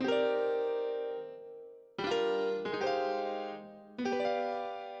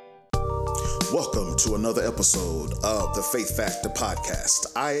Welcome to another episode of the Faith Factor Podcast.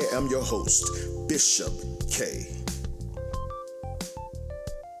 I am your host, Bishop K.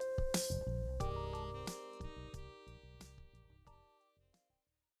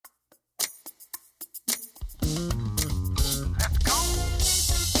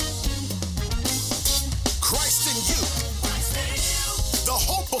 Christ in you, the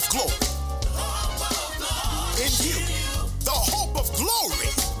hope of glory. In you, the hope of glory.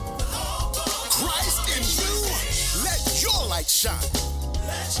 Christ in you, let your light shine.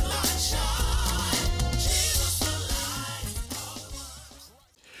 Let your light shine. Jesus the light.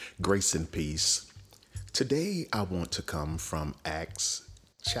 Grace and peace. Today I want to come from Acts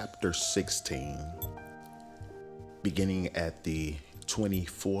chapter 16, beginning at the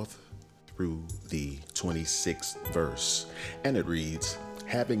 24th through the 26th verse. And it reads,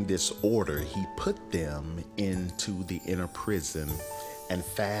 having this order, he put them into the inner prison and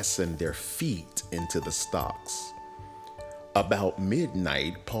fastened their feet into the stocks. About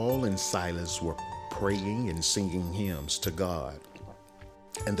midnight, Paul and Silas were praying and singing hymns to God,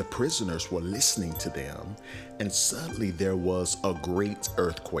 and the prisoners were listening to them, and suddenly there was a great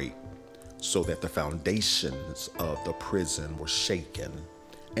earthquake, so that the foundations of the prison were shaken,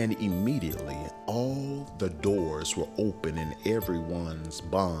 and immediately all the doors were open and everyone's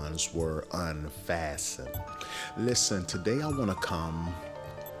bonds were unfastened. Listen, today I want to come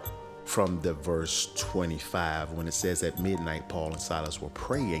from the verse 25 when it says at midnight Paul and Silas were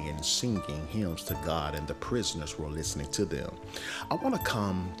praying and singing hymns to God and the prisoners were listening to them. I want to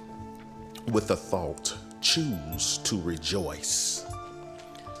come with the thought, choose to rejoice.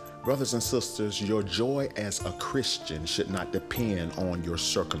 Brothers and sisters, your joy as a Christian should not depend on your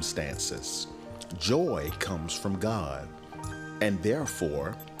circumstances. Joy comes from God, and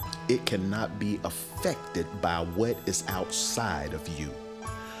therefore it cannot be affected by what is outside of you.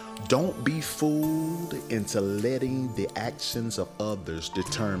 Don't be fooled into letting the actions of others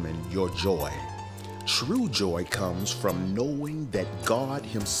determine your joy. True joy comes from knowing that God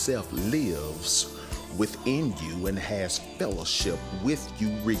Himself lives within you and has fellowship with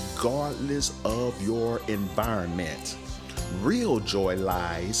you regardless of your environment. Real joy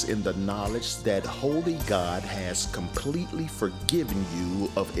lies in the knowledge that Holy God has completely forgiven you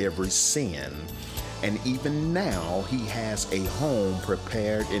of every sin. And even now, He has a home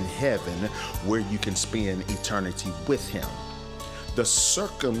prepared in heaven where you can spend eternity with Him. The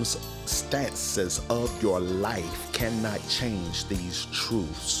circumstances of your life cannot change these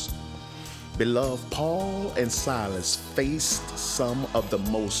truths. Beloved, Paul and Silas faced some of the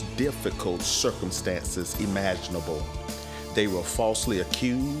most difficult circumstances imaginable. They were falsely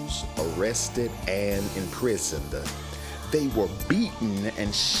accused, arrested, and imprisoned. They were beaten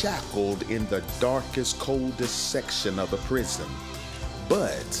and shackled in the darkest, coldest section of the prison.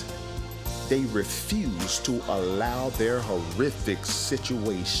 But they refused to allow their horrific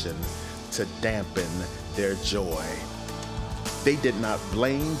situation to dampen their joy. They did not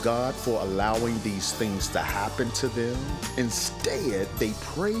blame God for allowing these things to happen to them. Instead, they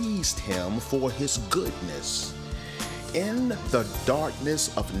praised Him for His goodness. In the darkness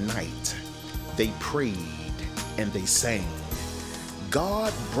of night, they prayed and they sang.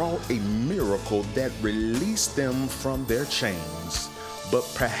 God brought a miracle that released them from their chains. But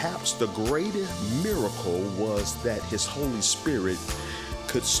perhaps the greatest miracle was that His Holy Spirit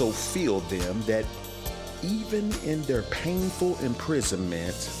could so fill them that even in their painful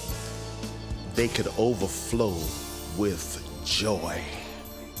imprisonment, they could overflow with joy.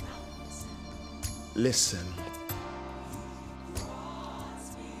 Listen.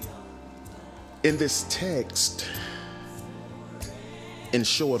 In this text, in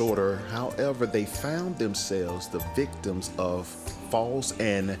short order, however, they found themselves the victims of false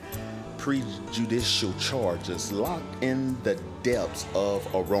and prejudicial charges, locked in the depths of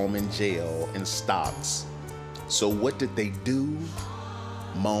a Roman jail in stocks. So what did they do?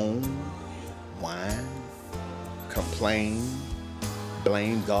 Moan, whine, complain,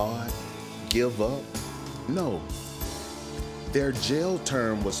 blame God, give up? No. Their jail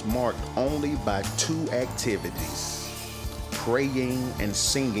term was marked only by two activities: praying and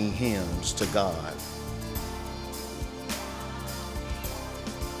singing hymns to God.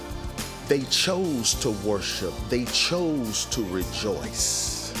 They chose to worship. They chose to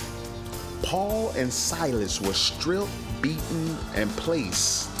rejoice. Paul and Silas were stripped, beaten, and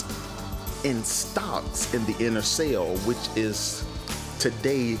placed in stocks in the inner cell, which is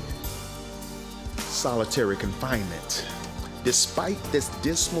today solitary confinement. Despite this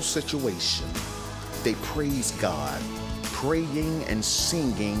dismal situation, they praised God, praying and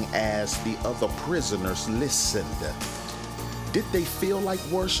singing as the other prisoners listened. Did they feel like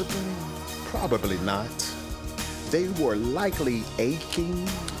worshiping? Probably not. They were likely aching,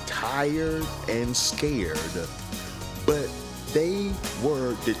 tired, and scared, but they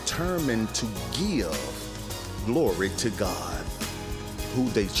were determined to give glory to God, who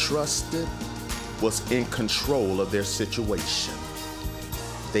they trusted was in control of their situation.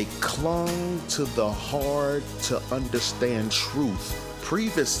 They clung to the hard to understand truth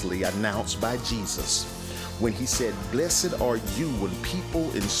previously announced by Jesus when he said, "Blessed are you when people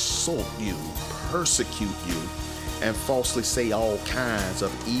insult you, persecute you, and falsely say all kinds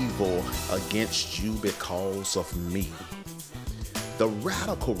of evil against you because of me." The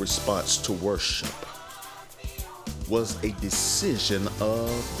radical response to worship was a decision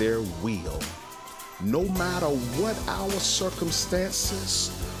of their will. No matter what our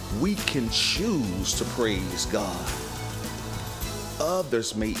circumstances, we can choose to praise God.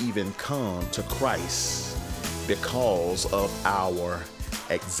 Others may even come to Christ because of our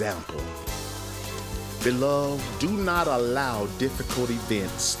example. Beloved, do not allow difficult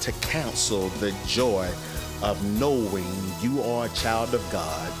events to cancel the joy of knowing you are a child of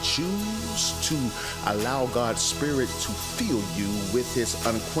God. Choose to allow God's Spirit to fill you with his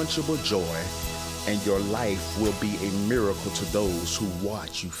unquenchable joy, and your life will be a miracle to those who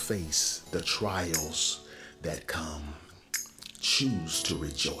watch you face the trials that come. Choose to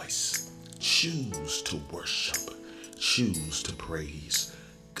rejoice. Choose to worship. Choose to praise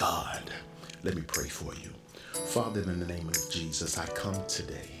God. Let me pray for you. Father, in the name of Jesus, I come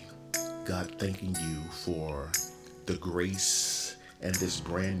today, God, thanking you for the grace and this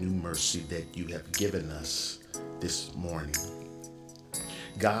brand new mercy that you have given us this morning.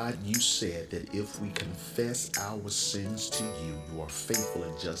 God, you said that if we confess our sins to you, you are faithful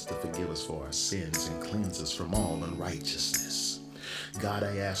and just to forgive us for our sins and cleanse us from all unrighteousness. God,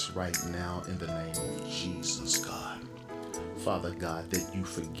 I ask right now in the name of Jesus, God, Father God, that you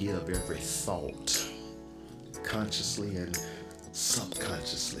forgive every thought, consciously and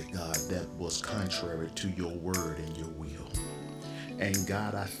subconsciously, God, that was contrary to your word and your will. And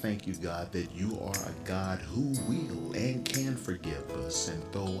God, I thank you, God, that you are a God who will and can forgive us and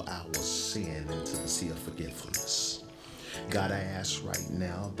throw our sin into the sea of forgetfulness. God, I ask right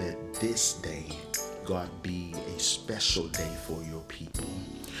now that this day, God, be a special day for your people.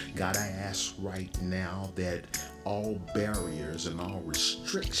 God, I ask right now that all barriers and all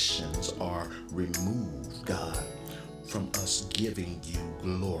restrictions are removed, God, from us giving you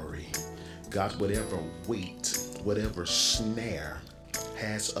glory. God, whatever weight, whatever snare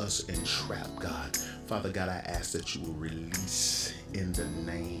has us entrapped, God, Father God, I ask that you will release in the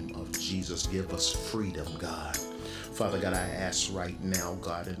name of Jesus. Give us freedom, God. Father God, I ask right now,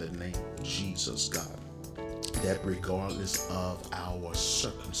 God, in the name of Jesus, God, that regardless of our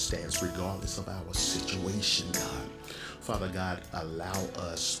circumstance, regardless of our situation, God, Father God, allow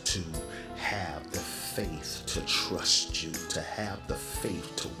us to have the faith to trust you, to have the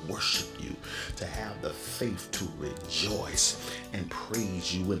faith to worship you, to have the faith to rejoice and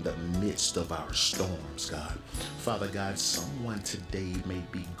praise you in the midst of our storms, God. Father God, someone today may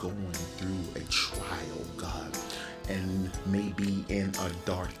be going through a trial, God, and may be in a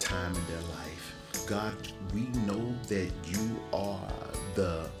dark time in their life. God, we know that you are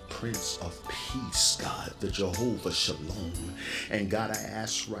the Prince of Peace, God, the Jehovah Shalom. And God, I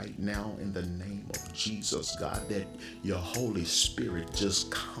ask right now in the name of Jesus, God, that your Holy Spirit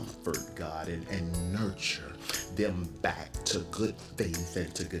just comfort, God, and nurture them back to good faith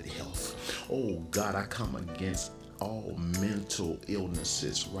and to good health. Oh, God, I come against all mental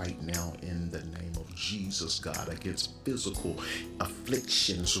illnesses right now in the name of Jesus, God, against physical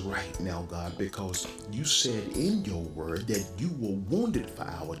afflictions right now, God, because you said in your word that you were wounded for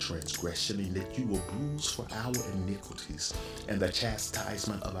our transgression and that you were bruised for our iniquities, and the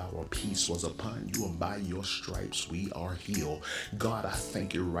chastisement of our peace was upon you, and by your stripes we are healed. God, I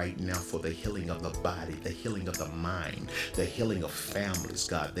thank you right now for the healing of the body, the healing of the mind, the healing of families,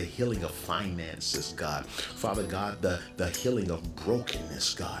 God, the healing of finances, God. Father God, the healing of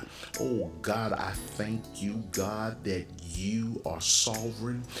brokenness, God. Oh, God, I thank you, God, that you are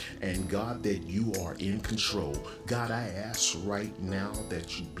sovereign and God, that you are in control. God, I ask right now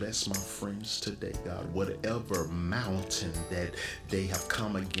that you bless my friends today, God, whatever mountain that they have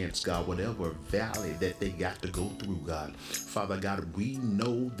come against, God, whatever valley that they got to go through, God. Father God, we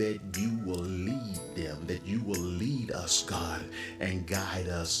know that you will lead them, that you will lead us, God, and guide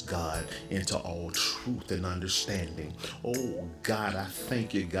us, God, into all truth and understanding. understanding. Oh God, I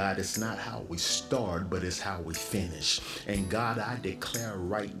thank you, God. It's not how we start, but it's how we finish. And God, I declare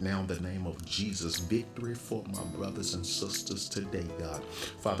right now in the name of Jesus, victory for my brothers and sisters today, God.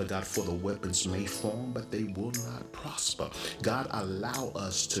 Father God, for the weapons may form, but they will not prosper. God, allow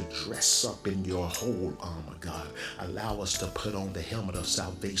us to dress up in your whole armor, God. Allow us to put on the helmet of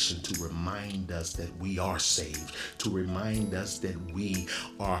salvation to remind us that we are saved, to remind us that we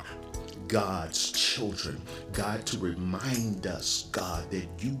are God's children. God, to remind us, God, that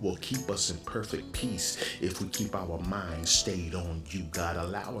you will keep us in perfect peace if we keep our minds stayed on you. God,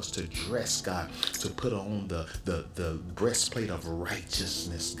 allow us to dress, God, to put on the breastplate of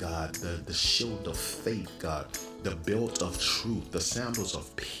righteousness, God, the shield of faith, God, the belt of truth, the sandals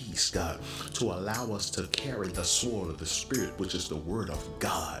of peace, God, to allow us to carry the sword of the Spirit, which is the word of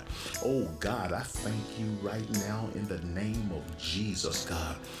God. Oh God, I thank you right now in the name of Jesus,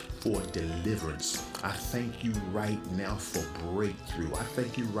 God, for deliverance. I thank you right now for breakthrough. I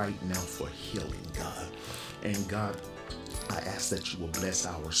thank you right now for healing, God. And God, I ask that you will bless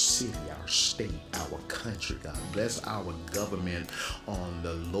our city, our state, our country, God. Bless our government on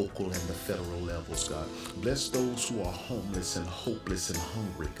the local and the federal levels, God. Bless those who are homeless and hopeless and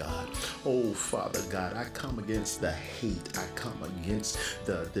hungry, God. Oh, Father God, I come against the hate. I come against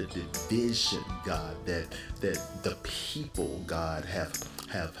the division, God, that the people, God,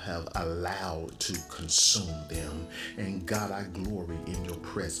 have allowed to consume them. And God, I glory in your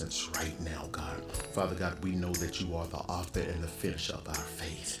presence right now, God. Father God, we know that you are the author and the finisher of our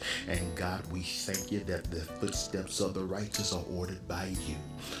faith. And God, we thank you that the footsteps of the righteous are ordered by you.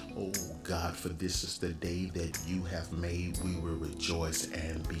 Oh God, for this is the day that you have made. We will rejoice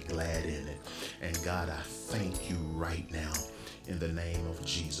and be glad in it. And God, I thank you right now in the name of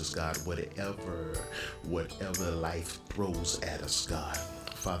Jesus, God. Whatever life throws at us, God,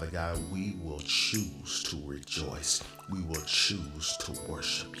 Father God, we will choose to rejoice. We will choose to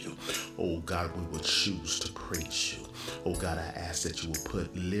worship you. Oh God, we will choose to praise you. Oh God, I ask that you will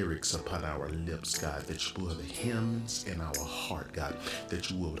put lyrics upon our lips, God, that you will put hymns in our heart, God, that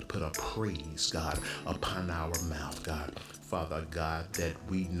you will put a praise, God, upon our mouth, God. Father God, that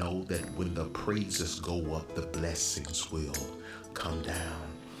we know that when the praises go up, the blessings will come down.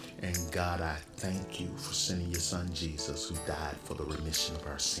 And God, I thank you for sending your son Jesus, who died for the remission of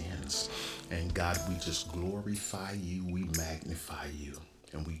our sins. And God, we just glorify you, we magnify you,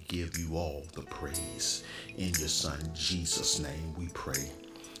 and we give you all the praise. In your son Jesus' name we pray.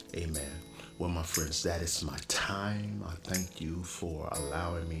 Amen. Well, my friends, that is my time. I thank you for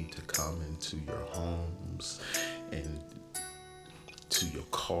allowing me to come into your homes and to your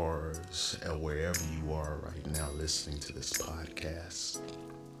cars, or wherever you are right now listening to this podcast.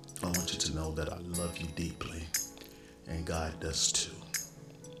 I want you to know that I love you deeply, and God does too.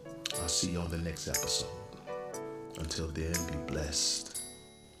 I'll see you on the next episode. Until then, be blessed,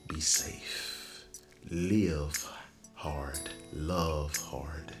 be safe, live hard, love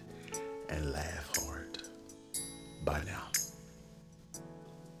hard, and laugh hard. Bye now.